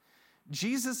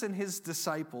Jesus and his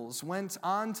disciples went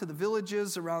on to the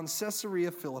villages around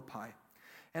Caesarea Philippi.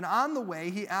 And on the way,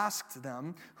 he asked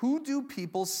them, "Who do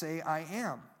people say I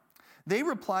am?" They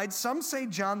replied, "Some say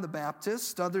John the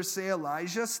Baptist, others say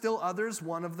Elijah, still others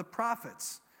one of the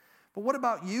prophets." "But what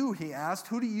about you?" he asked.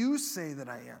 "Who do you say that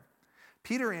I am?"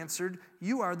 Peter answered,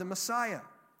 "You are the Messiah."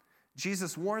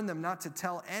 Jesus warned them not to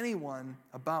tell anyone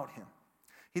about him.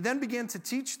 He then began to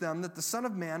teach them that the Son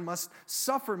of Man must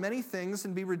suffer many things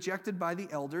and be rejected by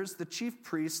the elders, the chief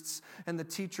priests, and the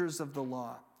teachers of the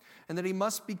law, and that he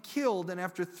must be killed and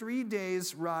after 3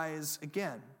 days rise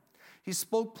again. He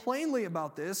spoke plainly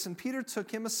about this, and Peter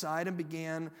took him aside and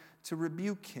began to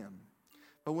rebuke him.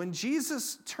 But when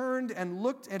Jesus turned and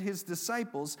looked at his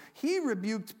disciples, he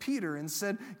rebuked Peter and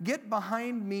said, "Get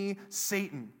behind me,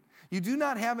 Satan. You do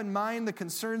not have in mind the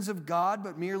concerns of God,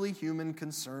 but merely human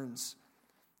concerns."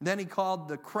 Then he called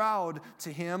the crowd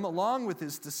to him along with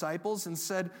his disciples and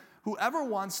said, "Whoever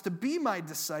wants to be my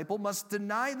disciple must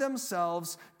deny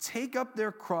themselves, take up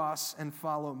their cross, and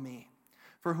follow me.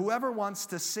 For whoever wants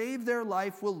to save their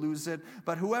life will lose it,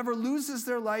 but whoever loses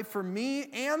their life for me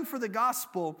and for the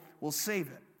gospel will save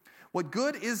it. What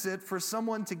good is it for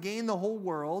someone to gain the whole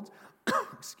world,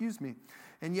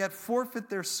 and yet forfeit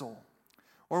their soul?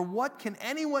 Or what can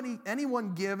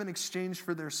anyone give in exchange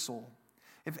for their soul?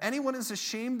 If anyone is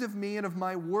ashamed of me and of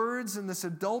my words in this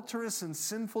adulterous and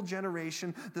sinful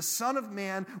generation, the Son of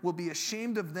Man will be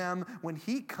ashamed of them when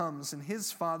he comes in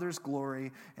his Father's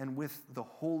glory and with the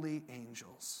holy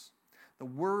angels." The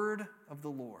word of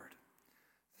the Lord.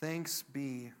 Thanks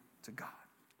be to God.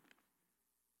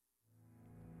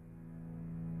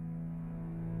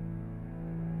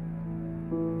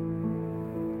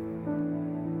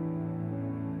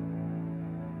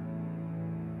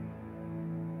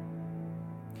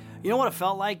 You know what it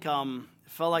felt like? It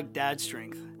felt like dad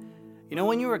strength. You know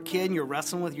when you were a kid and you're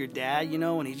wrestling with your dad,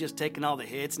 and he's just taking all the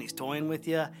hits and he's toying with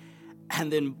you,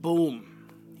 and then boom,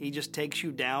 he just takes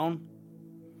you down?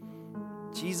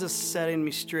 Jesus setting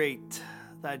me straight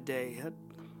that day.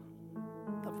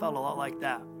 That felt a lot like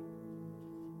that.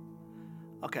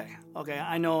 Okay,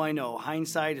 I know.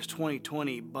 Hindsight is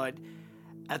 20/20, but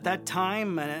at that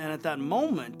time and at that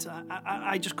moment,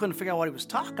 I just couldn't figure out what he was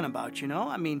talking about,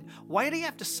 I mean, why did he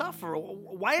have to suffer?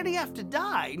 Why did he have to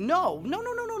die? No,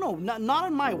 not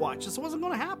on my watch. This wasn't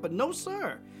going to happen. No,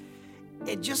 sir.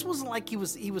 It just wasn't like he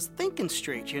was thinking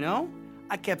straight,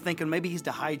 I kept thinking maybe he's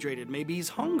dehydrated, maybe he's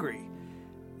hungry.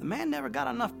 The man never got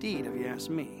enough to eat, if you ask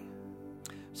me.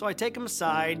 So I take him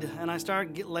aside, and I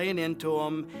start laying into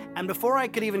him, and before I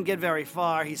could even get very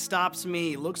far, he stops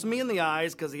me, he looks me in the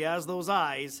eyes, because he has those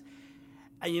eyes,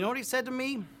 and you know what he said to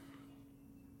me?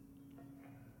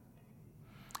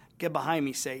 "Get behind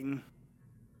me, Satan."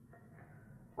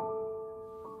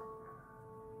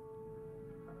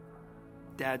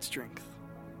 Dad strength.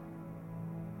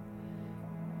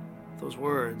 Those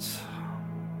words,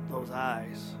 those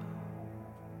eyes,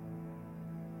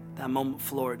 that moment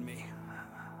floored me.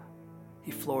 He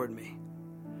floored me.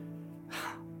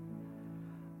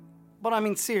 But I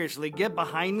mean, seriously, get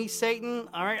behind me, Satan.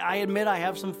 All right, I admit I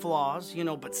have some flaws,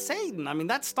 but Satan,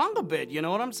 that stung a bit, you know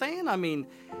what I'm saying?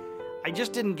 I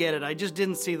just didn't get it. I just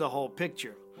didn't see the whole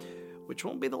picture, which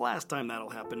won't be the last time that'll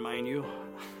happen, mind you.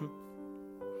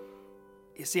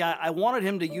 You see, I wanted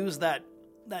him to use that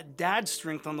dad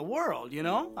strength on the world,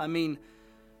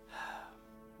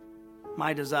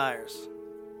 my desires,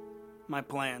 my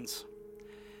plans.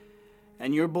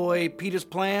 And your boy Peter's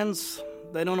plans,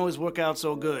 they don't always work out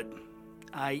so good,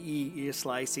 i.e. ear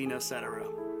slicing, etc.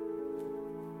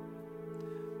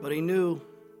 But he knew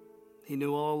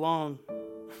all along.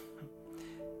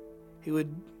 He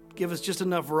would give us just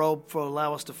enough rope to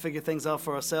allow us to figure things out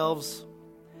for ourselves.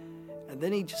 And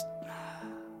then he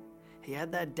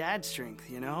had that dad strength,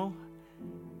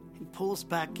 He'd pull us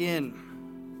back in.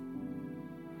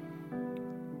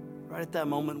 Right at that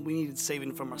moment, we needed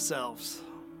saving from ourselves.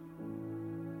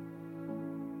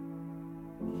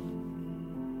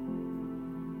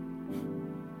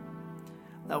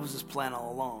 That was his plan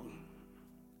all along,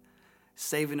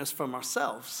 saving us from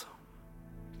ourselves.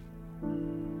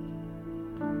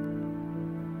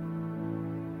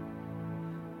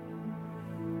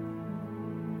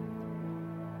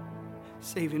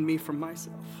 Saving me from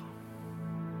myself.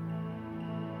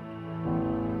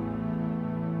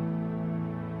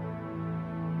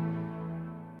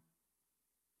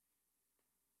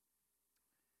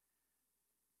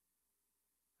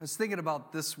 I was thinking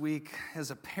about this week as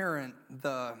a parent,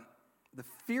 the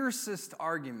fiercest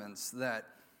arguments that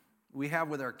we have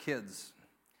with our kids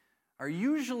are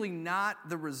usually not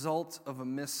the result of a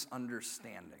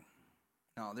misunderstanding.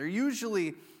 No, they're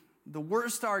usually The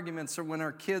worst arguments are when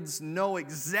our kids know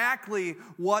exactly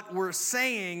what we're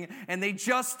saying and they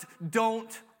just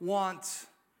don't want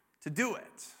to do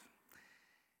it.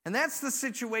 And that's the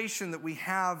situation that we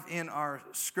have in our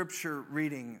scripture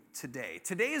reading today.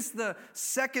 Today is the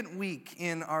second week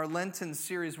in our Lenten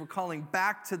series we're calling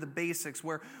Back to the Basics,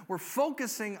 where we're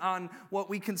focusing on what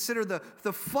we consider the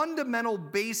fundamental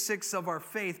basics of our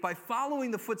faith by following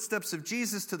the footsteps of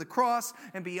Jesus to the cross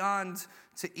and beyond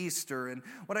to Easter. And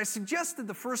what I suggested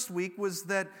the first week was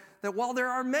that while there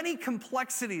are many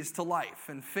complexities to life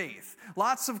and faith,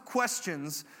 lots of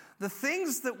questions, the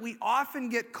things that we often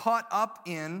get caught up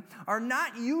in are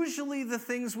not usually the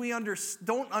things we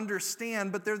don't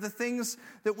understand, but they're the things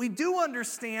that we do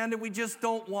understand and we just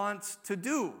don't want to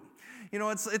do. You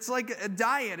know, it's like a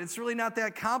diet. It's really not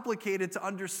that complicated to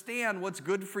understand what's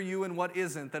good for you and what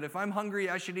isn't. That if I'm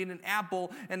hungry, I should eat an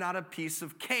apple and not a piece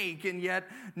of cake. And yet,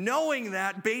 knowing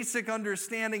that basic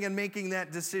understanding and making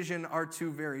that decision are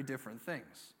two very different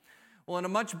things. Well, on a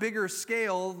much bigger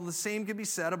scale, the same can be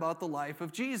said about the life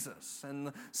of Jesus and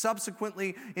the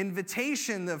subsequently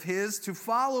invitation of his to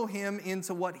follow him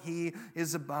into what he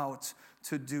is about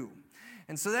to do.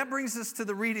 And so that brings us to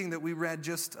the reading that we read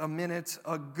just a minute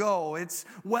ago. It's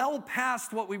well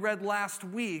past what we read last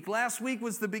week. Last week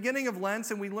was the beginning of Lent,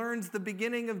 and we learned the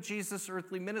beginning of Jesus'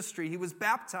 earthly ministry. He was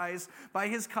baptized by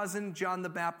his cousin John the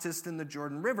Baptist in the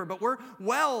Jordan River, but we're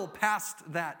well past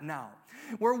that now.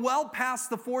 We're well past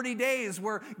the 40 days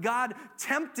where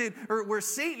where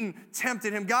Satan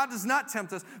tempted him. God does not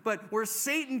tempt us, but where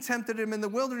Satan tempted him in the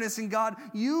wilderness, and God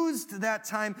used that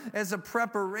time as a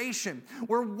preparation.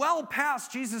 We're well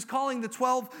past Jesus calling the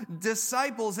 12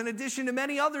 disciples, in addition to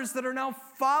many others that are now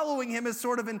following him as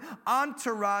sort of an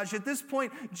entourage. At this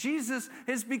point, Jesus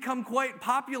has become quite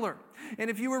popular.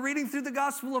 And if you were reading through the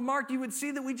Gospel of Mark, you would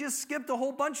see that we just skipped a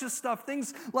whole bunch of stuff.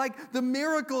 Things like the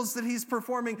miracles that he's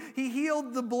performing. He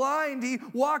healed the blind. He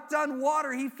walked on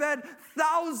water. He fed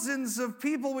thousands of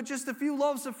people with just a few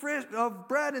loaves of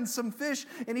bread and some fish.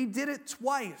 And he did it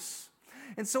twice.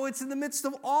 And so it's in the midst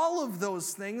of all of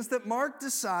those things that Mark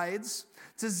decides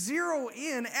to zero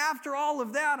in after all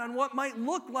of that on what might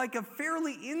look like a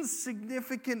fairly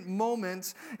insignificant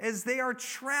moment as they are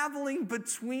traveling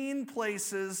between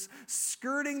places,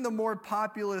 skirting the more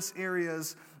populous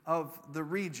areas of the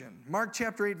region. Mark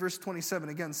chapter 8, verse 27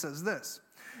 again says this: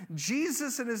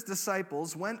 Jesus and his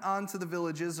disciples went on to the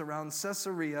villages around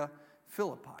Caesarea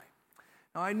Philippi.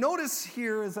 Now I notice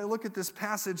here as I look at this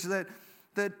passage that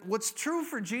what's true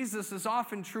for Jesus is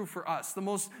often true for us. The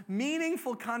most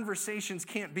meaningful conversations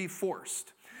can't be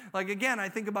forced. Like, again, I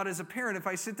think about as a parent, if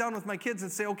I sit down with my kids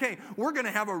and say, okay, we're going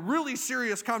to have a really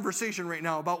serious conversation right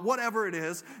now about whatever it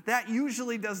is, that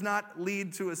usually does not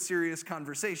lead to a serious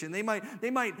conversation. They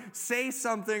might say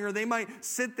something or they might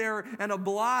sit there and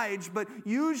oblige, but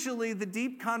usually the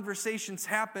deep conversations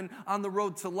happen on the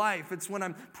road to life. It's when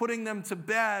I'm putting them to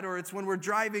bed or it's when we're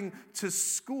driving to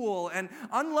school. And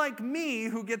unlike me,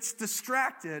 who gets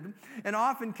distracted and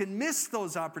often can miss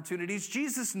those opportunities,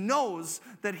 Jesus knows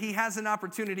that he has an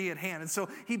opportunity at hand. And so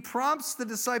he prompts the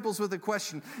disciples with a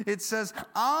question. It says,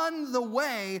 on the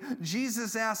way,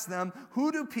 Jesus asked them,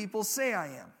 who do people say I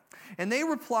am? And they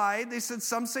replied, they said,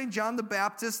 some say John the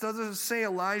Baptist, others say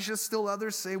Elijah, still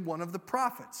others say one of the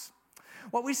prophets.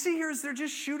 What we see here is they're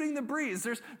just shooting the breeze.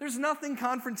 There's nothing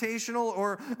confrontational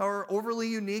or overly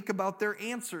unique about their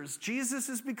answers. Jesus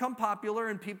has become popular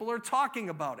and people are talking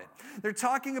about it. They're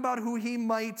talking about who he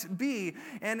might be.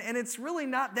 And it's really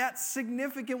not that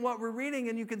significant what we're reading.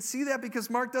 And you can see that because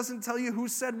Mark doesn't tell you who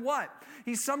said what.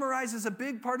 He summarizes a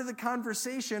big part of the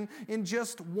conversation in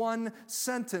just one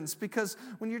sentence. Because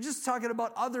when you're just talking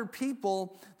about other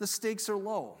people, the stakes are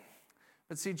low.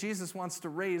 But see, Jesus wants to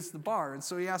raise the bar, and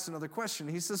so he asks another question.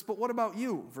 He says, but what about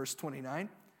you? Verse 29.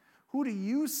 Who do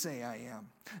you say I am?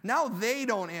 Now they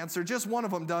don't answer, just one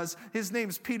of them does. His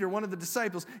name's Peter, one of the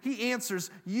disciples. He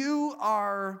answers, you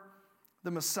are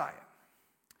the Messiah.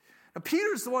 Now,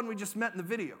 Peter's the one we just met in the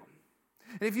video.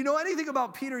 And if you know anything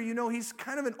about Peter, you know he's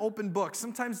kind of an open book.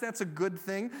 Sometimes that's a good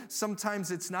thing.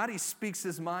 Sometimes it's not. He speaks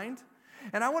his mind.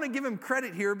 And I want to give him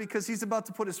credit here because he's about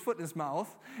to put his foot in his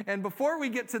mouth. And before we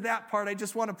get to that part, I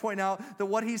just want to point out that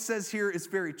what he says here is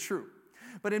very true.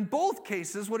 But in both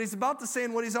cases, what he's about to say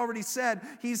and what he's already said,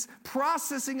 he's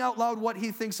processing out loud what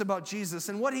he thinks about Jesus.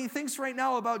 And what he thinks right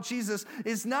now about Jesus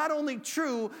is not only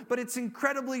true, but it's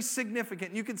incredibly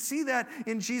significant. You can see that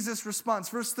in Jesus' response.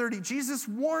 Verse 30, Jesus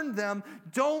warned them,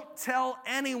 don't tell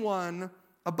anyone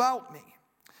about me.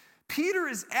 Peter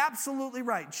is absolutely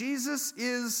right. Jesus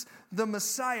is the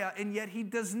Messiah, and yet he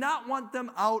does not want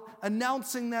them out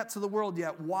announcing that to the world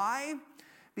yet. Why?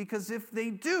 Because if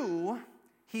they do,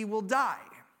 he will die.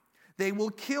 They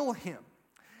will kill him.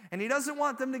 And he doesn't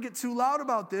want them to get too loud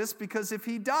about this, because if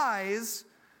he dies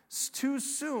too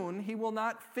soon, he will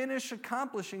not finish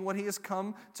accomplishing what he has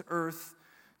come to earth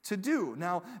to do.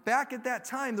 Now, back at that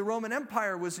time, the Roman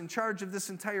Empire was in charge of this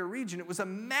entire region. It was a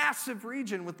massive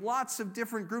region with lots of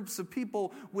different groups of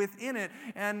people within it.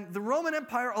 And the Roman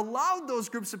Empire allowed those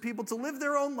groups of people to live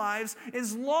their own lives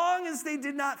as long as they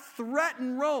did not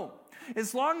threaten Rome,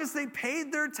 as long as they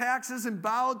paid their taxes and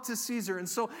bowed to Caesar. And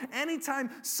so anytime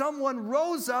someone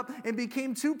rose up and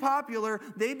became too popular,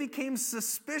 they became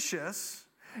suspicious.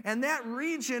 And that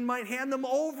region might hand them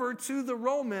over to the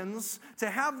Romans to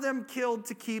have them killed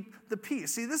to keep the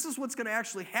peace. See, this is what's going to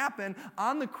actually happen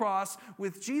on the cross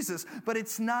with Jesus, but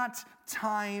it's not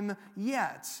time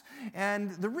yet.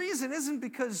 And the reason isn't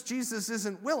because Jesus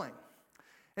isn't willing.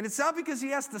 And it's not because he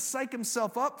has to psych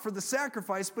himself up for the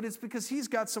sacrifice, but it's because he's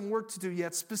got some work to do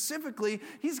yet. Specifically,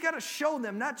 he's got to show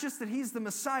them not just that he's the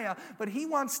Messiah, but he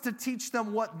wants to teach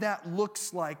them what that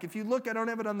looks like. If you look, I don't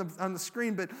have it on the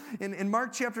screen, but in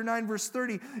Mark chapter 9, verse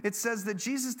 30, it says that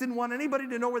Jesus didn't want anybody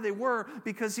to know where they were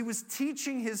because he was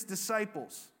teaching his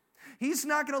disciples. He's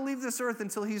not going to leave this earth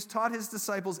until he's taught his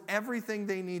disciples everything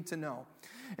they need to know.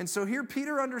 And so here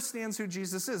Peter understands who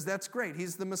Jesus is. That's great.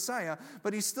 He's the Messiah,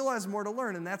 but he still has more to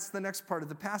learn, and that's the next part of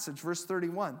the passage, verse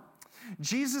 31.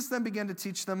 Jesus then began to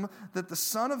teach them that the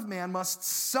Son of Man must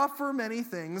suffer many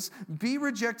things, be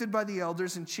rejected by the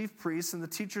elders and chief priests and the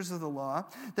teachers of the law,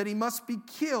 that he must be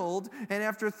killed, and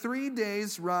after 3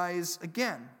 days rise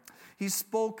again. He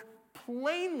spoke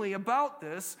plainly about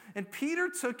this, and Peter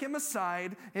took him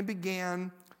aside and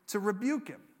began to rebuke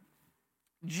him.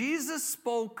 Jesus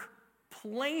spoke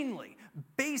plainly,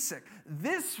 basic.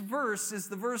 This verse is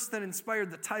the verse that inspired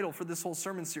the title for this whole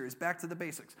sermon series, Back to the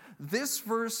Basics. This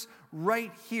verse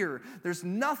right here, there's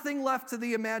nothing left to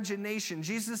the imagination.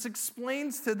 Jesus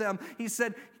explains to them, he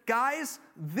said, guys,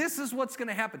 this is what's going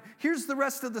to happen. Here's the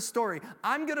rest of the story.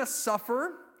 I'm going to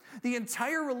suffer. The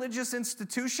entire religious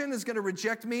institution is going to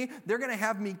reject me. They're going to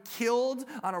have me killed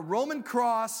on a Roman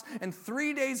cross, and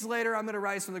 3 days later, I'm going to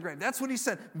rise from the grave. That's what he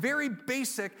said. Very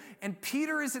basic, and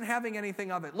Peter isn't having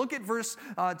anything of it. Look at verse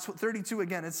 32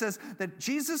 again. It says that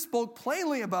Jesus spoke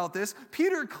plainly about this.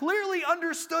 Peter clearly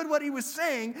understood what he was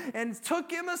saying and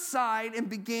took him aside and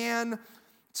began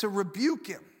to rebuke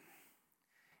him.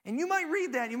 And you might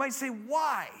read that, and you might say,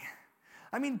 why?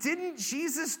 I mean, didn't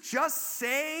Jesus just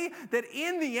say that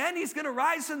in the end he's going to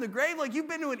rise from the grave? Like, you've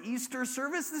been to an Easter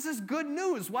service. This is good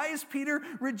news. Why is Peter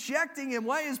rejecting him?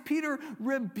 Why is Peter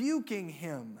rebuking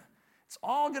him? It's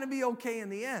all going to be okay in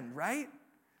the end, right?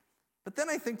 But then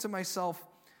I think to myself,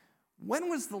 when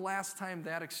was the last time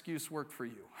that excuse worked for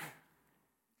you?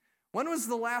 When was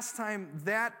the last time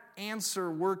that answer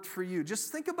worked for you?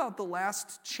 Just think about the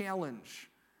last challenge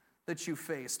that you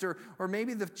faced, or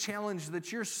maybe the challenge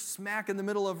that you're smack in the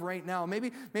middle of right now.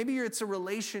 Maybe it's a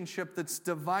relationship that's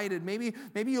divided. Maybe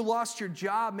you lost your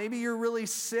job. Maybe you're really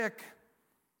sick.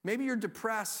 Maybe you're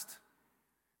depressed.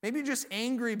 Maybe you're just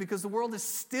angry because the world is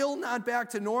still not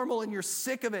back to normal and you're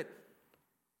sick of it.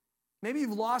 Maybe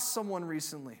you've lost someone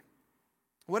recently.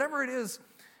 Whatever it is,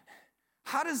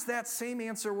 how does that same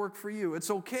answer work for you? It's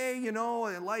okay,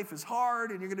 life is hard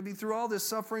and you're going to be through all this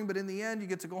suffering, but in the end, you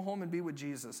get to go home and be with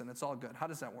Jesus, and it's all good. How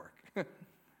does that work?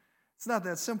 It's not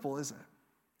that simple, is it?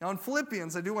 Now, in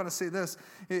Philippians, I do want to say this.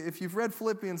 If you've read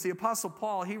Philippians, the Apostle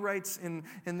Paul, he writes in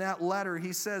that letter,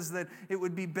 he says that it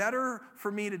would be better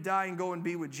for me to die and go and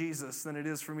be with Jesus than it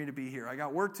is for me to be here. I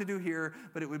got work to do here,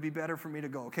 but it would be better for me to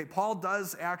go. Okay, Paul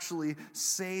does actually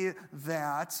say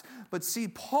that. But see,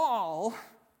 Paul,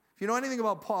 if you know anything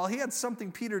about Paul, he had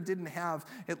something Peter didn't have,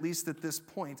 at least at this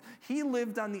point. He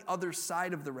lived on the other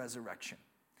side of the resurrection.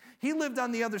 He lived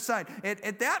on the other side.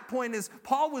 At that point, as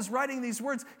Paul was writing these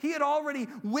words, he had already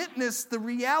witnessed the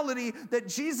reality that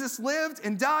Jesus lived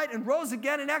and died and rose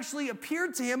again and actually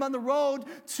appeared to him on the road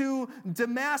to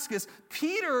Damascus.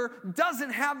 Peter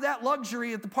doesn't have that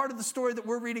luxury at the part of the story that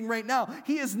we're reading right now.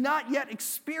 He has not yet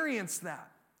experienced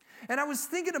that. And I was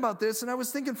thinking about this, and I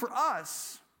was thinking for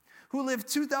us, who lived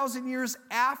 2,000 years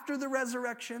after the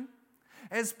resurrection,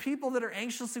 as people that are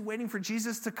anxiously waiting for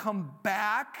Jesus to come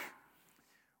back,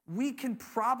 we can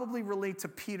probably relate to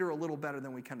Peter a little better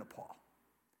than we can to Paul.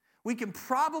 We can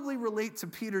probably relate to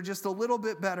Peter just a little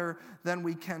bit better than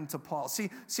we can to Paul. See,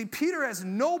 Peter has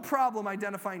no problem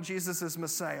identifying Jesus as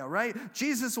Messiah, right?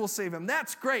 Jesus will save him.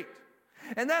 That's great.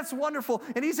 And that's wonderful.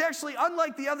 And he's actually,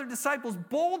 unlike the other disciples,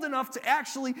 bold enough to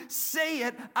actually say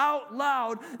it out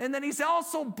loud. And then he's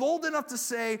also bold enough to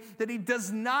say that he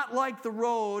does not like the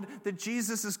road that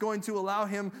Jesus is going to allow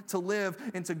him to live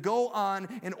and to go on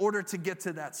in order to get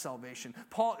to that salvation.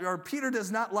 Peter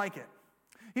does not like it.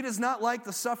 He does not like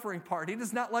the suffering part. He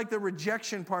does not like the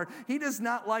rejection part. He does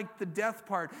not like the death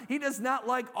part. He does not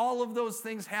like all of those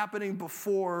things happening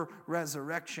before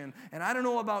resurrection. And I don't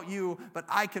know about you, but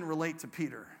I can relate to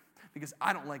Peter because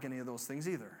I don't like any of those things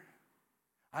either.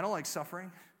 I don't like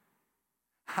suffering.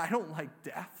 I don't like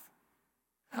death.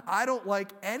 I don't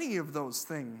like any of those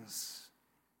things.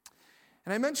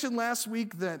 And I mentioned last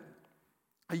week that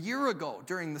a year ago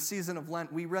during the season of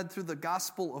Lent, we read through the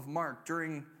Gospel of Mark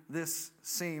during this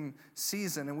same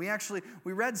season. And we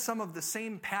read some of the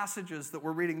same passages that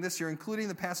we're reading this year, including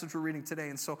the passage we're reading today.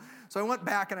 And so I went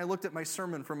back and I looked at my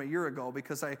sermon from a year ago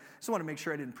because I just want to make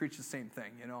sure I didn't preach the same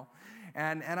thing, you know.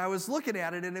 And I was looking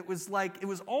at it, and it was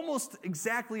almost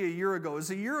exactly a year ago. It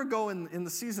was a year ago in the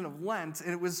season of Lent,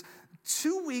 and it was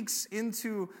 2 weeks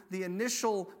into the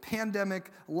initial pandemic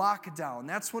lockdown.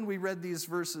 That's when we read these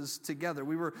verses together.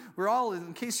 We were all,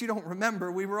 in case you don't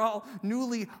remember, we were all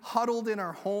newly huddled in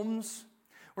our homes.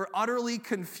 We're utterly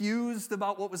confused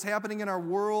about what was happening in our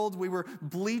world. We were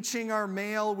bleaching our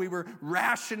mail. We were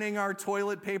rationing our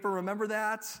toilet paper. Remember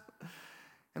that?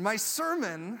 And my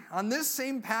sermon on this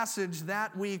same passage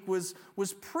that week was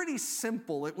pretty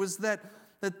simple. It was that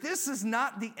this is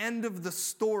not the end of the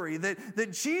story,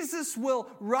 that Jesus will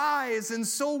rise and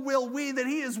so will we, that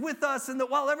he is with us, and that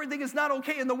while everything is not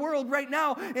okay in the world right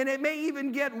now, and it may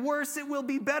even get worse, it will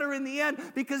be better in the end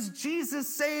because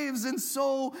Jesus saves and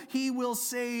so he will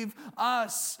save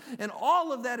us. And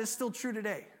all of that is still true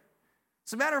today.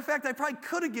 As a matter of fact, I probably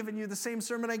could have given you the same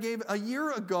sermon I gave a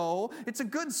year ago. It's a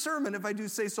good sermon, if I do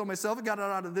say so myself. I got it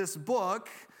out of this book.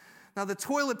 Now, the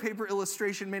toilet paper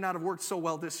illustration may not have worked so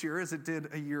well this year as it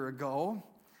did a year ago.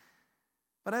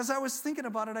 But as I was thinking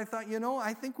about it, I thought,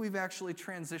 I think we've actually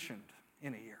transitioned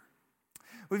in a year.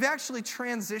 We've actually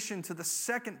transitioned to the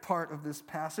second part of this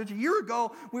passage. A year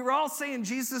ago, we were all saying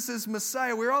Jesus is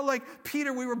Messiah. We were all like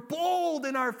Peter. We were bold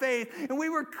in our faith, and we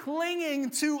were clinging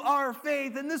to our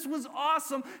faith, and this was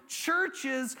awesome.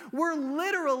 Churches were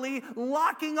literally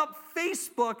locking up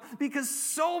Facebook because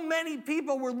so many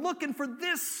people were looking for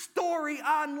this story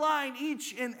online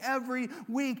each and every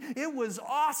week. It was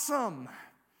awesome.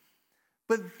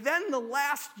 But then the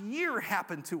last year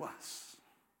happened to us.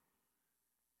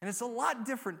 And it's a lot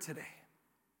different today.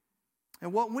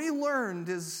 And what we learned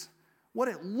is what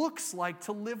it looks like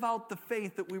to live out the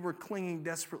faith that we were clinging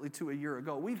desperately to a year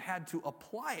ago. We've had to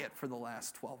apply it for the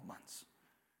last 12 months.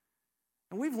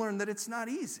 And we've learned that it's not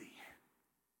easy.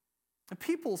 And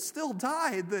people still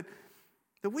died that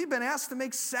we've been asked to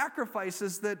make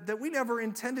sacrifices that we never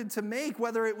intended to make,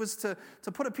 whether it was to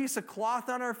put a piece of cloth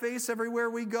on our face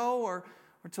everywhere we go or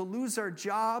to lose our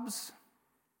jobs,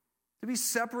 to be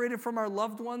separated from our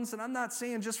loved ones. And I'm not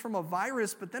saying just from a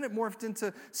virus, but then it morphed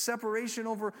into separation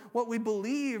over what we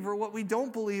believe or what we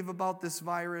don't believe about this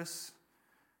virus.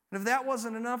 And if that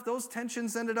wasn't enough, those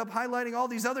tensions ended up highlighting all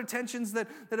these other tensions that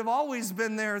have always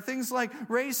been there. Things like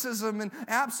racism and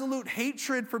absolute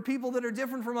hatred for people that are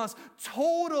different from us.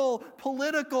 Total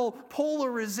political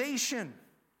polarization.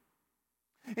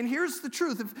 And here's the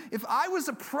truth. If I was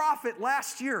a prophet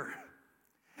last year,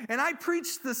 and I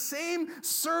preached the same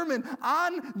sermon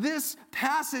on this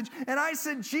passage, and I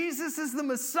said, Jesus is the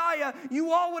Messiah,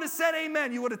 you all would have said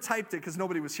amen. You would have typed it because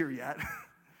nobody was here yet.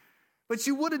 But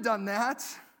you would have done that.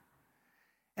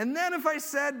 And then if I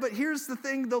said, but here's the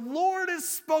thing, the Lord has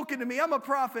spoken to me. I'm a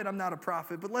prophet. I'm not a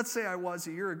prophet, but let's say I was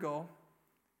a year ago.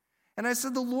 And I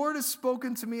said, the Lord has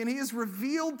spoken to me, and he has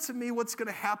revealed to me what's going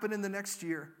to happen in the next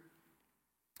year.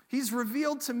 He's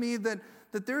revealed to me that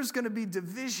there's going to be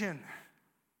division,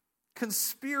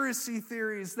 conspiracy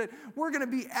theories, that we're going to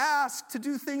be asked to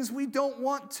do things we don't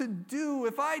want to do.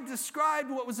 If I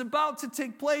described what was about to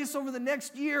take place over the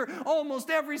next year, almost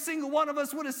every single one of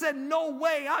us would have said, no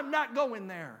way, I'm not going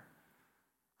there.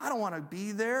 I don't want to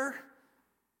be there.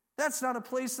 That's not a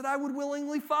place that I would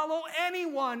willingly follow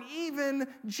anyone, even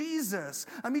Jesus.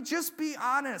 I mean, just be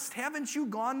honest. Haven't you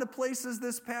gone to places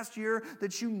this past year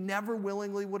that you never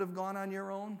willingly would have gone on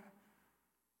your own?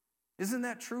 Isn't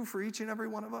that true for each and every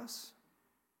one of us?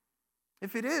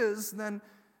 If it is, then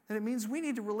it means we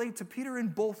need to relate to Peter in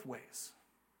both ways.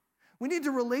 We need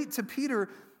to relate to Peter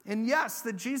in, yes,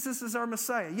 that Jesus is our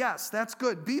Messiah. Yes, that's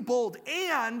good. Be bold.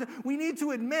 And we need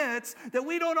to admit that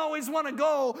we don't always want to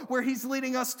go where he's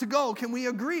leading us to go. Can we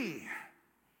agree?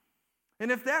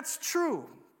 And if that's true,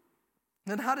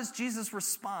 then how does Jesus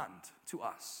respond to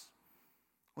us?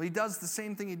 Well, he does the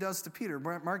same thing he does to Peter.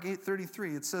 Mark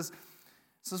 8:33, it says,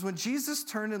 when Jesus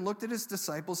turned and looked at his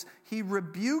disciples, he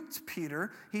rebuked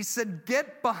Peter. He said,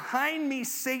 "Get behind me,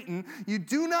 Satan. You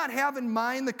do not have in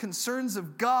mind the concerns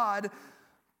of God,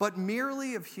 but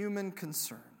merely of human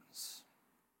concerns."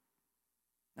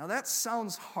 Now that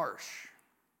sounds harsh.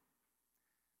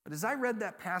 But as I read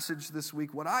that passage this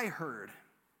week, what I heard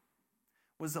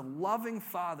was a loving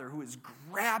father who is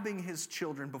grabbing his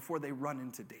children before they run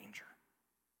into danger.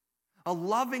 A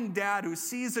loving dad who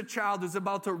sees a child who's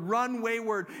about to run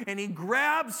wayward, and he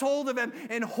grabs hold of him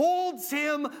and holds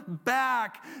him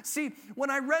back. See,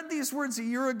 when I read these words a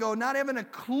year ago, not having a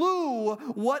clue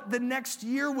what the next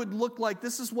year would look like,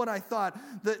 this is what I thought.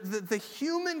 The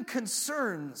human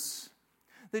concerns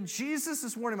that Jesus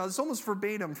is warning about, it's almost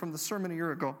verbatim from the sermon a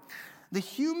year ago. The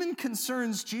human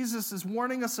concerns Jesus is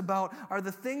warning us about are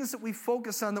the things that we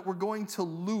focus on that we're going to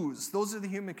lose. Those are the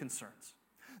human concerns.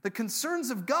 The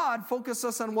concerns of God focus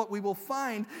us on what we will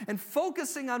find, and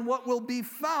focusing on what will be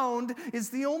found is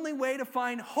the only way to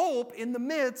find hope in the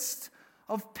midst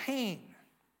of pain.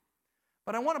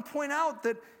 But I want to point out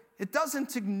that it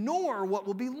doesn't ignore what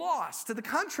will be lost. To the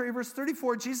contrary, verse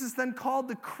 34, Jesus then called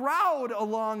the crowd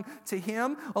along to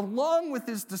him, along with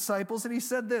his disciples, and he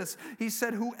said this. He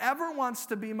said, "Whoever wants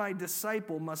to be my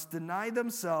disciple must deny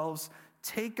themselves,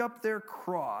 take up their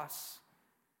cross,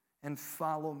 and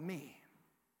follow me."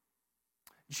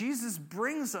 Jesus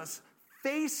brings us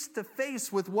face to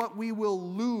face with what we will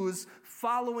lose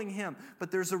following him. But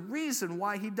there's a reason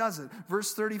why he does it.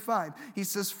 Verse 35, he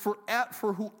says, For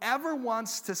whoever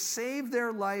wants to save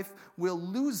their life will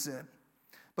lose it.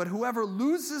 But whoever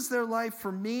loses their life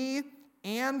for me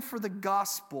and for the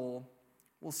gospel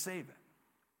will save it.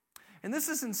 And this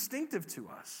is instinctive to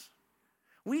us.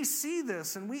 We see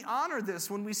this and we honor this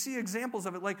when we see examples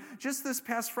of it. Like just this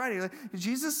past Friday,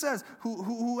 Jesus says,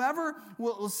 whoever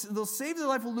they'll save their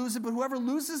life will lose it, but whoever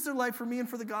loses their life for me and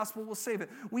for the gospel will save it.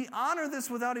 We honor this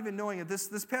without even knowing it.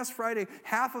 This past Friday,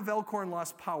 half of Elkhorn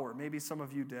lost power. Maybe some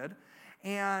of you did.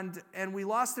 And we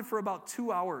lost it for about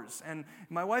 2 hours. And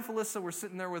my wife, Alyssa, were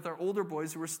sitting there with our older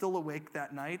boys who were still awake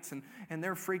that night. And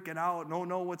they're freaking out.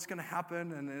 No, what's going to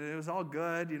happen? And it was all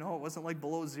good. You know, it wasn't like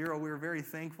below zero. We were very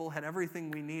thankful, had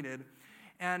everything we needed.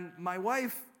 And my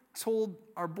wife told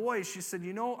our boys, she said,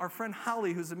 you know, our friend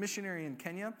Holly, who's a missionary in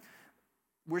Kenya,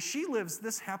 where she lives,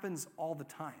 this happens all the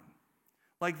time.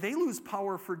 Like they lose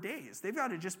power for days. They've got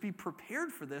to just be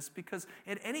prepared for this because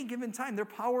at any given time, their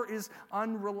power is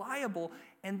unreliable.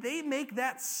 And they make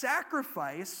that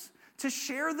sacrifice to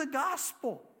share the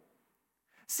gospel.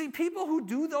 See, people who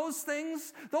do those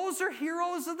things, those are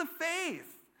heroes of the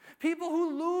faith. People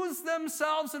who lose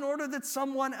themselves in order that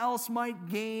someone else might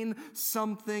gain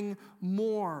something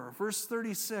more. Verse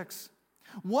 36,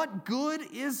 what good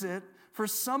is it for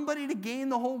somebody to gain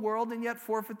the whole world and yet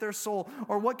forfeit their soul?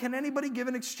 Or what can anybody give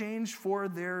in exchange for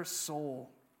their soul?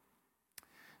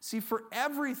 See, for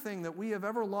everything that we have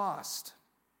ever lost,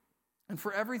 and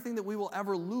for everything that we will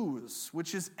ever lose,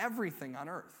 which is everything on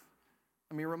earth,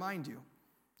 let me remind you,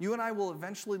 you and I will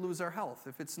eventually lose our health.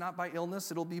 If it's not by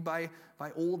illness, it'll be by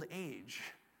old age.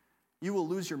 You will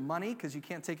lose your money because you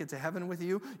can't take it to heaven with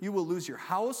you. You will lose your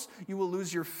house. You will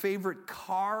lose your favorite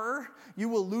car. You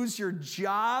will lose your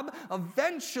job.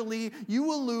 Eventually, you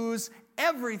will lose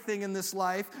everything in this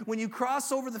life when you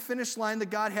cross over the finish line that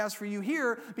God has for you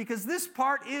here, because this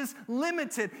part is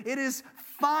limited. It is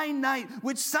finite,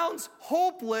 which sounds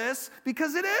hopeless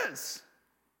because it is.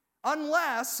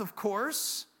 Unless, of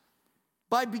course,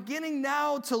 by beginning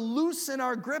now to loosen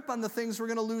our grip on the things we're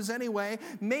going to lose anyway,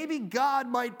 maybe God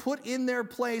might put in their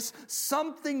place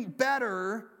something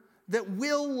better that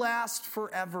will last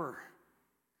forever.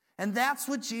 And that's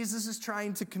what Jesus is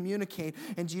trying to communicate.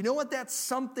 And do you know what that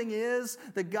something is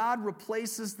that God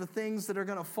replaces the things that are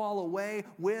going to fall away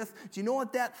with? Do you know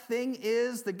what that thing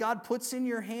is that God puts in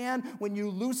your hand when you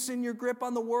loosen your grip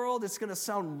on the world? It's going to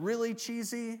sound really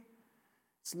cheesy.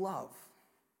 It's love.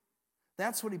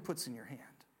 That's what he puts in your hand.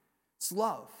 It's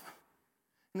love.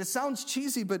 And it sounds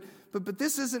cheesy, but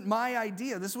this isn't my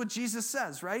idea. This is what Jesus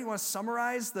says, right? You want to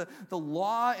summarize the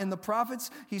law and the prophets?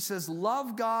 He says,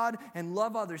 love God and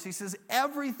love others. He says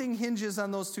everything hinges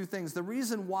on those two things. The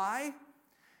reason why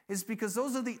is because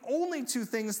those are the only two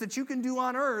things that you can do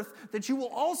on earth that you will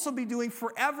also be doing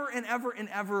forever and ever and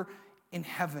ever in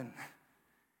heaven.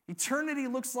 Eternity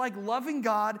looks like loving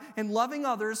God and loving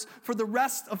others for the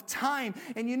rest of time.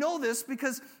 And you know this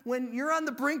because when you're on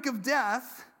the brink of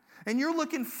death and you're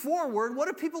looking forward, what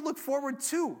do people look forward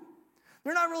to?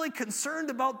 They're not really concerned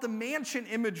about the mansion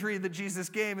imagery that Jesus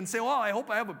gave and say, well, I hope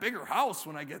I have a bigger house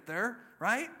when I get there,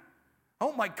 right?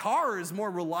 Oh, my car is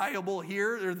more reliable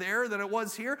here or there than it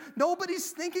was here. Nobody's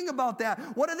thinking about that.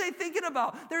 What are they thinking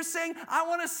about? They're saying, I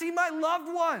want to see my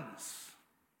loved ones.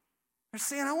 They're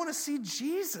saying, I want to see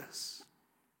Jesus.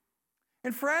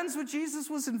 And friends, what Jesus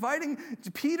was inviting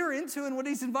Peter into and what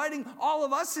he's inviting all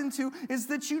of us into is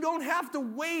that you don't have to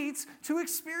wait to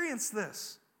experience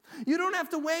this. You don't have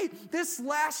to wait. This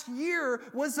last year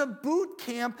was a boot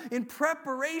camp in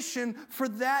preparation for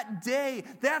that day.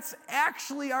 That's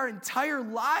actually our entire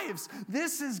lives.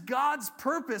 This is God's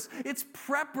purpose. It's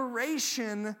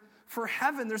preparation for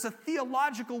heaven. There's a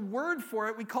theological word for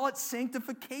it. We call it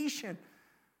sanctification.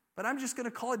 But I'm just going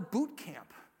to call it boot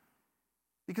camp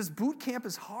because boot camp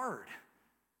is hard.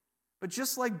 But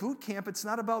just like boot camp, it's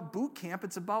not about boot camp.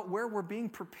 It's about where we're being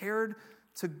prepared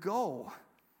to go.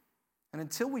 And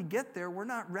until we get there, we're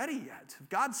not ready yet. If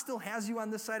God still has you on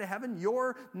this side of heaven,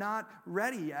 you're not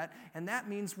ready yet. And that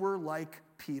means we're like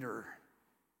Peter.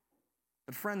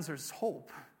 But friends, there's hope.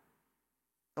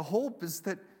 The hope is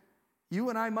that you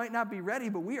and I might not be ready,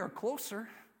 but we are closer.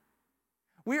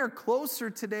 We are closer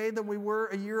today than we were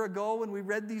a year ago when we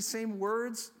read these same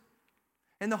words.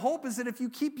 And the hope is that if you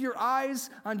keep your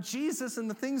eyes on Jesus and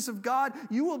the things of God,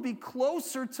 you will be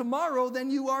closer tomorrow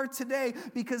than you are today.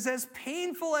 Because as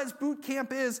painful as boot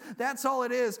camp is, that's all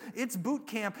it is. It's boot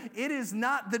camp. It is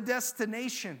not the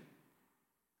destination.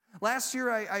 Last year,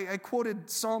 I quoted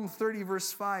Psalm 30,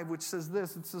 verse 5, which says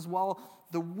this. It says, while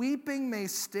the weeping may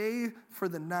stay for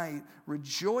the night,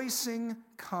 rejoicing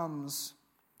comes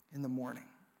in the morning.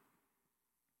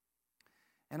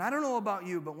 And I don't know about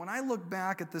you, but when I look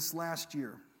back at this last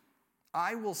year,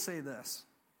 I will say this,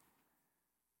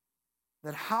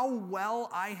 that how well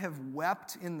I have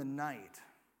wept in the night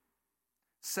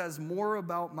says more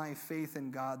about my faith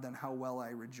in God than how well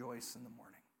I rejoice in the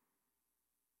morning.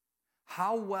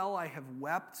 How well I have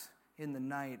wept in the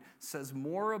night says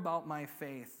more about my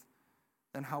faith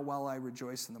than how well I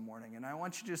rejoice in the morning. And I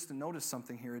want you just to notice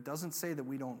something here. It doesn't say that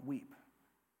we don't weep.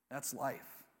 That's life.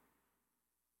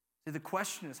 See, the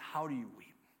question is, how do you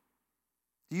weep?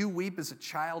 Do you weep as a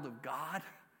child of God,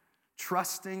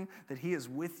 trusting that He is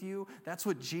with you? That's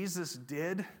what Jesus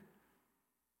did.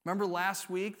 Remember last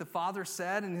week, the Father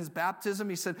said in His baptism,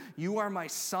 He said, you are my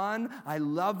Son, I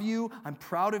love you, I'm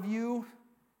proud of you.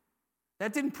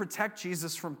 That didn't protect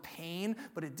Jesus from pain,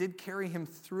 but it did carry Him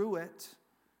through it.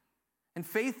 And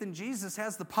faith in Jesus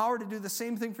has the power to do the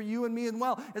same thing for you and me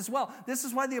as well. This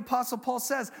is why the Apostle Paul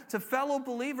says to fellow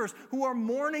believers who are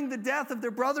mourning the death of their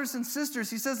brothers and sisters,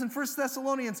 he says in 1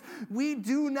 Thessalonians, we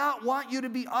do not want you to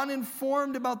be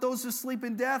uninformed about those who sleep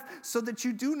in death, so that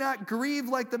you do not grieve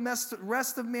like the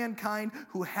rest of mankind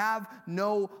who have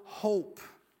no hope.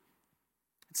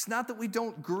 It's not that we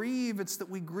don't grieve, it's that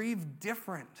we grieve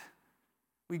different.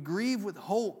 We grieve with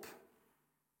hope.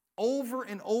 Over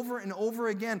and over and over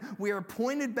again, we are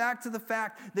pointed back to the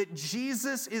fact that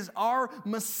Jesus is our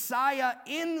Messiah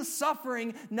in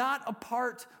suffering, not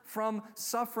apart from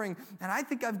suffering. And I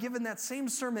think I've given that same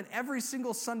sermon every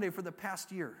single Sunday for the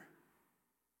past year,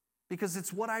 because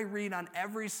it's what I read on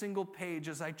every single page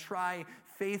as I try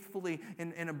faithfully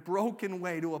in a broken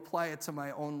way to apply it to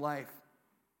my own life.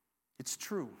 It's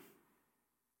true.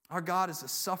 Our God is a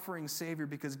suffering Savior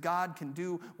because God can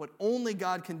do what only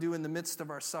God can do in the midst of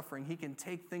our suffering. He can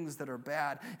take things that are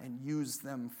bad and use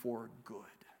them for good.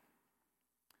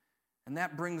 And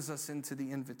that brings us into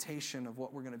the invitation of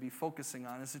what we're going to be focusing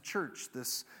on as a church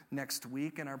this next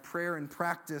week and our prayer and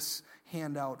practice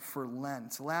handout for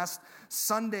Lent. Last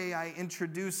Sunday, I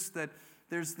introduced that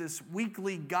there's this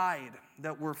weekly guide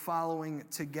that we're following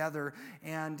together.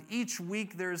 And each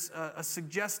week there's a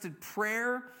suggested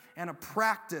prayer and a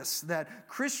practice that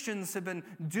Christians have been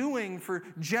doing for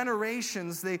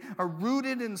generations. They are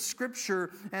rooted in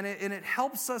Scripture, and it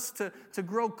helps us to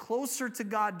grow closer to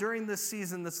God during this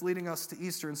season that's leading us to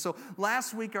Easter. And so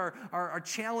last week our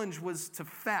challenge was to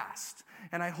fast.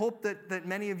 And I hope that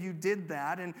many of you did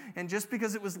that. And just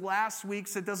because it was last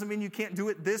week's, it doesn't mean you can't do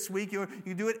it this week. You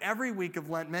do it every week of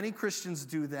Lent. Many Christians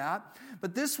do that.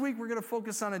 But this week we're going to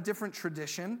focus on a different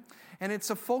tradition, and it's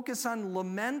a focus on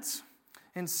lament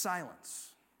and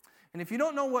silence. And if you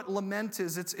don't know what lament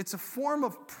is, it's a form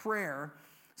of prayer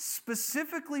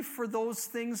specifically for those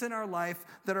things in our life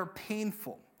that are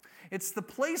painful. It's the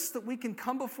place that we can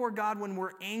come before God when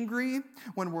we're angry,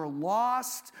 when we're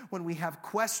lost, when we have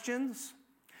questions.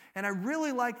 And I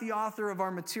really like the author of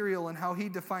our material and how he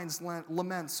defines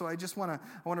lament, so I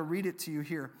want to read it to you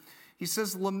here. He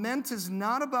says, lament is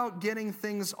not about getting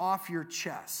things off your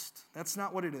chest. That's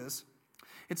not what it is.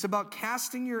 It's about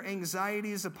casting your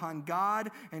anxieties upon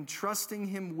God and trusting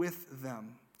Him with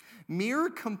them. Mere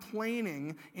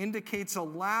complaining indicates a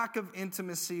lack of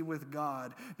intimacy with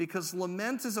God, because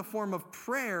lament is a form of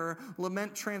prayer.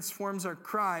 Lament transforms our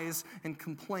cries and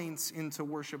complaints into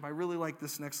worship. I really like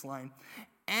this next line.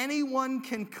 Anyone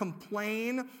can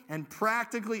complain, and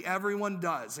practically everyone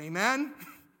does. Amen?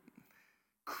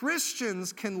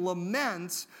 Christians can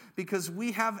lament because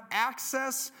we have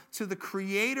access to the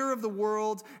creator of the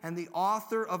world and the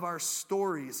author of our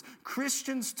stories.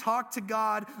 Christians talk to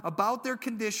God about their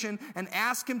condition and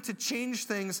ask him to change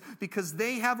things because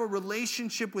they have a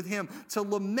relationship with him. To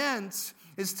lament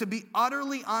is to be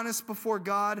utterly honest before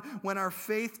God when our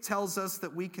faith tells us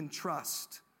that we can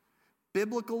trust.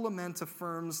 Biblical lament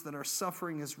affirms that our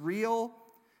suffering is real,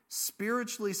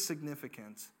 spiritually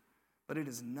significant, but it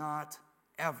is not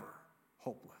ever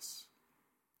hopeless.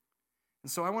 And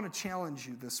so I want to challenge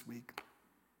you this week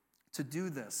to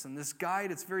do this. And this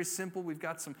guide, it's very simple. We've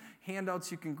got some handouts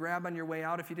you can grab on your way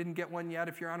out if you didn't get one yet.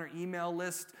 If you're on our email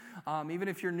list, even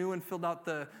if you're new and filled out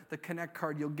the Connect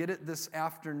card, you'll get it this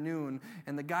afternoon.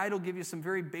 And the guide will give you some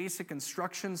very basic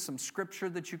instructions, some scripture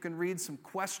that you can read, some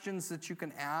questions that you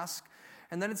can ask.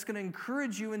 And then it's going to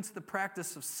encourage you into the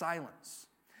practice of silence.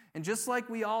 And just like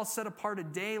we all set apart a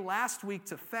day last week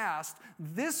to fast,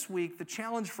 this week the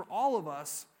challenge for all of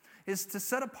us is to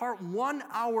set apart 1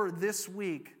 hour this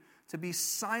week to be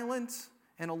silent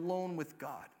and alone with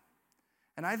God.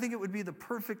 And I think it would be the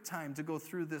perfect time to go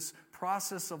through this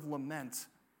process of lament.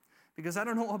 Because I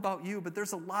don't know about you, but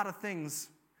there's a lot of things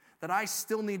that I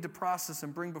still need to process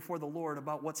and bring before the Lord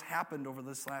about what's happened over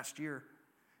this last year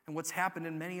and what's happened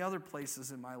in many other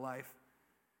places in my life.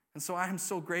 And so I am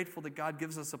so grateful that God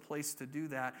gives us a place to do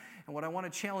that. And what I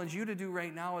want to challenge you to do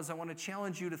right now is I want to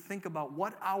challenge you to think about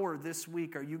what hour this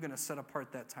week are you going to set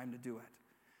apart that time to do it.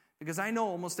 Because I know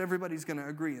almost everybody's going to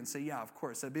agree and say, yeah, of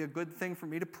course, that'd be a good thing for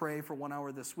me to pray for 1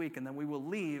 hour this week, and then we will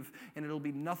leave, and it'll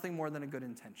be nothing more than a good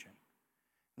intention.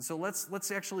 And so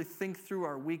let's actually think through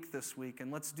our week this week,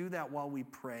 and let's do that while we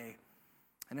pray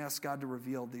and ask God to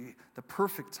reveal the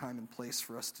perfect time and place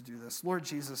for us to do this. Lord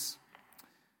Jesus,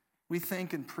 we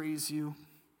thank and praise you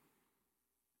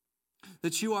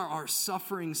that you are our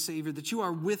suffering Savior, that you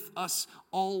are with us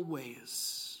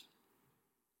always,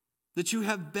 that you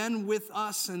have been with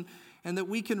us, and that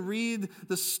we can read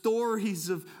the stories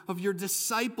of your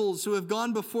disciples who have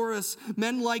gone before us,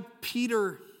 men like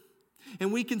Peter,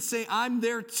 and we can say, I'm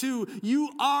there too.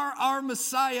 You are our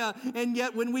Messiah. And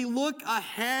yet when we look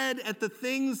ahead at the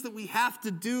things that we have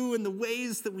to do and the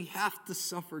ways that we have to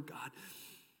suffer, God,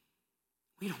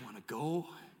 we don't want to go.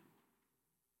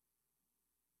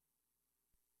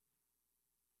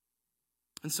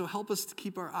 And so help us to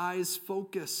keep our eyes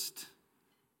focused,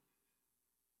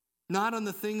 not on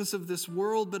the things of this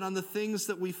world, but on the things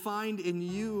that we find in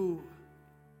you.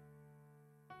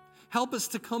 Help us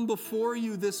to come before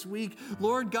you this week.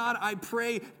 Lord God, I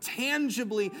pray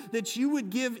tangibly that you would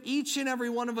give each and every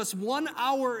one of us 1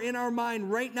 hour in our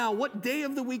mind right now. What day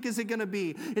of the week is it going to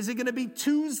be? Is it going to be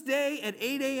Tuesday at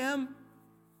 8 a.m.?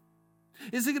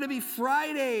 Is it going to be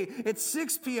Friday at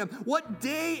 6 p.m.? What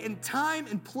day and time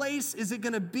and place is it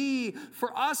going to be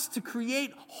for us to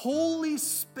create holy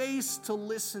space to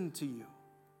listen to you?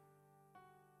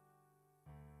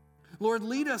 Lord,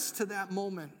 lead us to that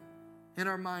moment in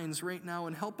our minds right now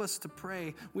and help us to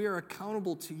pray. We are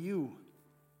accountable to you.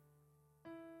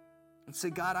 And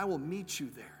say, God, I will meet you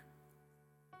there.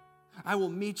 I will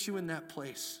meet you in that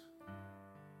place.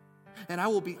 And I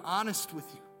will be honest with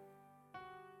you.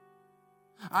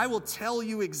 I will tell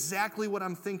you exactly what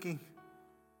I'm thinking,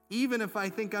 even if I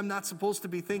think I'm not supposed to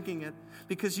be thinking it,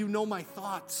 because you know my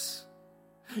thoughts.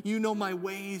 You know my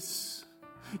ways.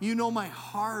 You know my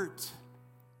heart.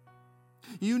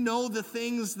 You know the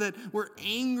things that we're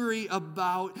angry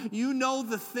about. You know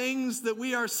the things that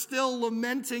we are still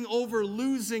lamenting over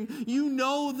losing. You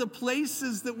know the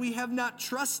places that we have not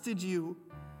trusted you.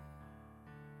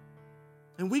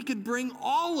 And we could bring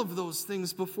all of those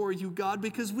things before you, God,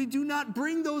 because we do not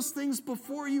bring those things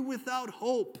before you without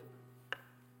hope.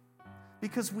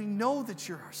 Because we know that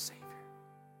you're our Savior.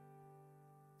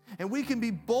 And we can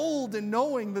be bold in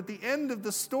knowing that the end of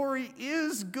the story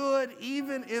is good,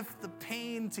 even if the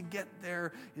pain to get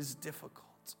there is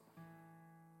difficult.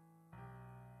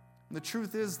 And the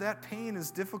truth is that pain is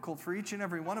difficult for each and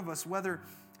every one of us, whether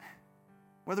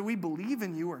we believe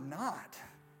in you or not.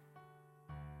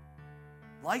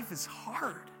 Life is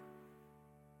hard.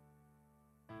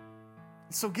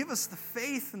 So give us the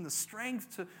faith and the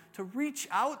strength to reach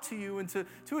out to you and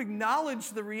to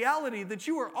acknowledge the reality that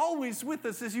you are always with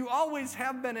us, as you always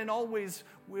have been and always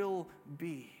will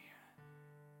be.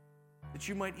 That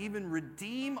you might even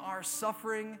redeem our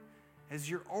suffering as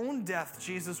your own death,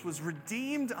 Jesus was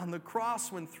redeemed on the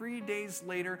cross when 3 days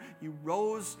later you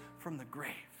rose from the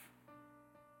grave.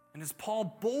 And as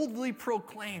Paul boldly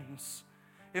proclaims,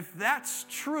 if that's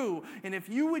true, and if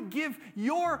you would give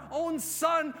your own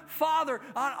Son, Father,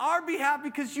 on our behalf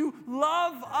because you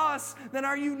love us, then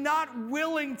are you not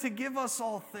willing to give us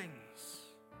all things?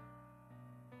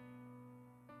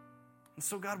 And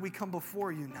so, God, we come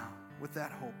before you now with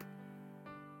that hope.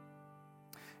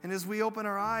 And as we open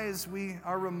our eyes, we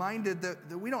are reminded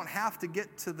that we don't have to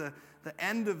get to the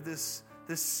end of this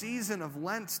season of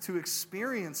Lent to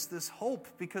experience this hope,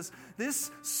 because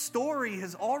this story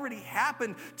has already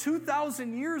happened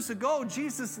 2,000 years ago.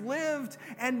 Jesus lived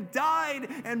and died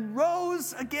and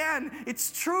rose again.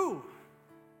 It's true.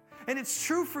 And it's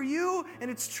true for you, and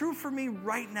it's true for me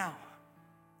right now.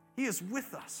 He is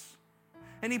with us.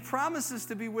 And he promises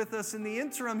to be with us in the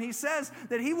interim. He says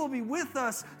that he will be with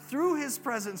us through his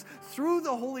presence, through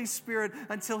the Holy Spirit,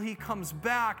 until he comes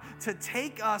back to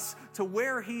take us to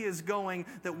where he is going,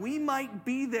 that we might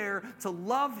be there to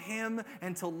love him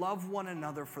and to love one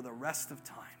another for the rest of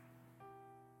time.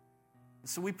 And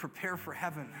so we prepare for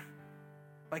heaven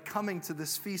by coming to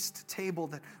this feast table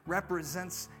that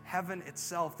represents heaven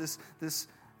itself, this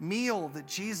meal that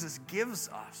Jesus gives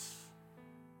us.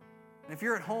 And if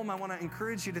you're at home, I want to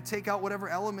encourage you to take out whatever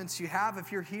elements you have.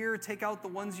 If you're here, take out the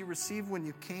ones you received when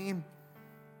you came.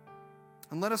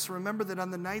 And let us remember that on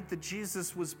the night that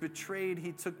Jesus was betrayed,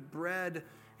 he took bread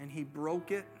and he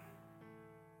broke it.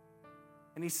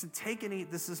 And he said, "Take and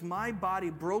eat. This is my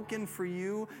body broken for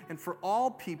you and for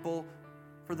all people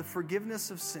for the forgiveness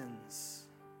of sins.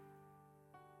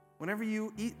 Whenever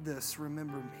you eat this,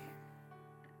 remember me."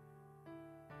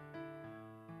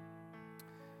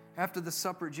 After the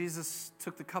supper, Jesus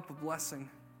took the cup of blessing,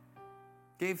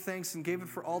 gave thanks and gave it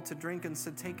for all to drink, and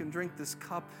said, "Take and drink this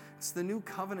cup. It's the new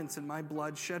covenant in my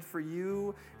blood, shed for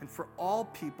you and for all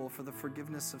people for the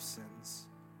forgiveness of sins.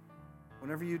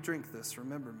 Whenever you drink this,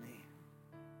 remember me."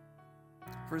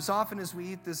 For as often as we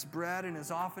eat this bread and as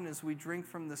often as we drink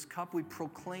from this cup, we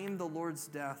proclaim the Lord's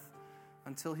death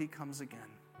until he comes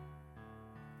again.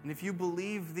 And if you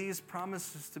believe these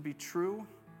promises to be true,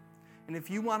 and if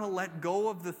you want to let go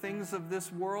of the things of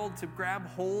this world to grab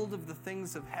hold of the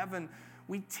things of heaven,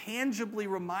 we tangibly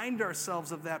remind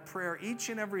ourselves of that prayer each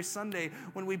and every Sunday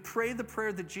when we pray the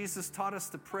prayer that Jesus taught us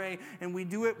to pray, and we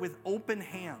do it with open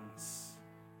hands.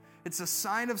 It's a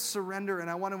sign of surrender, and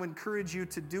I want to encourage you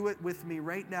to do it with me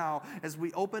right now as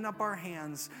we open up our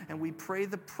hands and we pray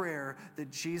the prayer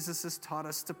that Jesus has taught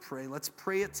us to pray. Let's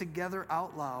pray it together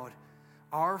out loud.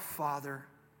 Our Father,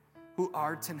 who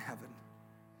art in heaven,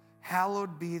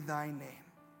 hallowed be thy name.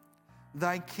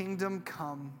 Thy kingdom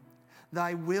come,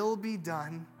 thy will be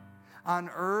done on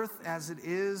earth as it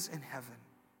is in heaven.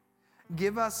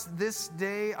 Give us this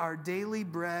day our daily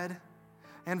bread,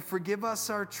 and forgive us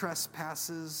our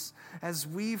trespasses as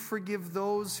we forgive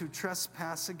those who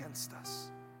trespass against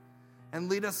us. And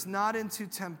lead us not into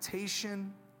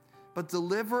temptation, but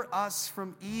deliver us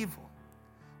from evil.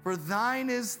 For thine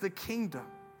is the kingdom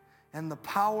and the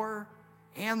power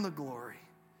and the glory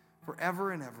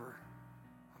forever and ever.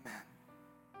 Amen.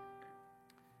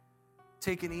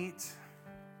 Take and eat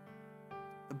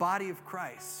the body of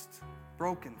Christ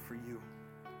broken for you.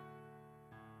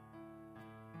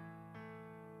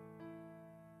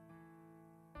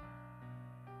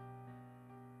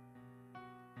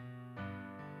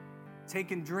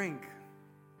 Take and drink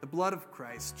the blood of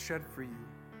Christ shed for you.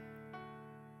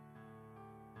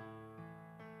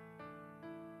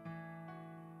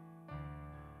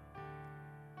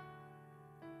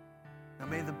 Now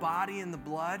may the body and the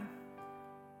blood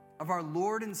of our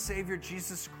Lord and Savior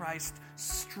Jesus Christ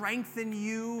strengthen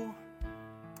you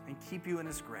and keep you in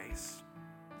his grace.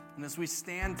 And as we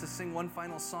stand to sing one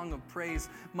final song of praise,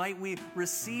 might we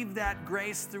receive that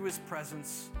grace through his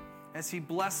presence as he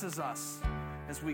blesses us as we